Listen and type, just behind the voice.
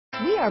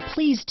We are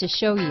pleased to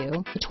show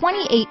you the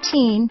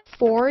 2018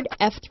 Ford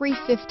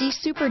F-350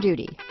 Super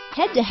Duty.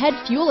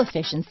 Head-to-head fuel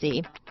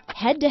efficiency,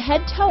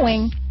 head-to-head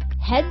towing,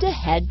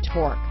 head-to-head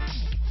torque.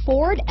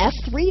 Ford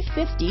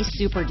F-350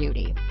 Super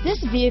Duty.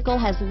 This vehicle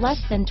has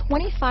less than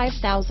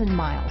 25,000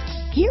 miles.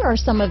 Here are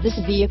some of this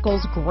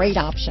vehicle's great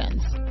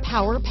options: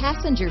 power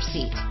passenger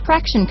seat,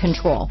 traction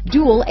control,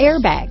 dual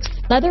airbags,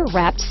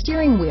 leather-wrapped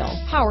steering wheel,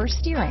 power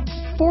steering,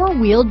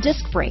 four-wheel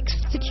disc brakes,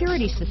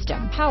 security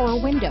system,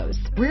 power windows,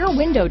 rear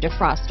window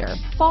defroster,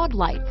 fog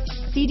lights,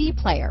 CD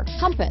player,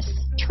 compass,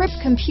 trip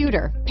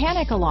computer,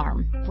 panic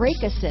alarm,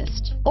 brake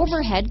assist,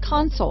 overhead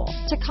console,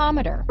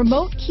 tachometer,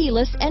 remote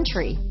keyless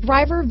entry,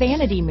 driver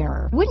vanity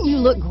mirror. Wouldn't you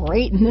look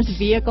great in this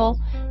vehicle?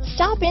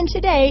 Stop in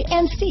today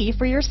and see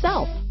for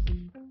yourself.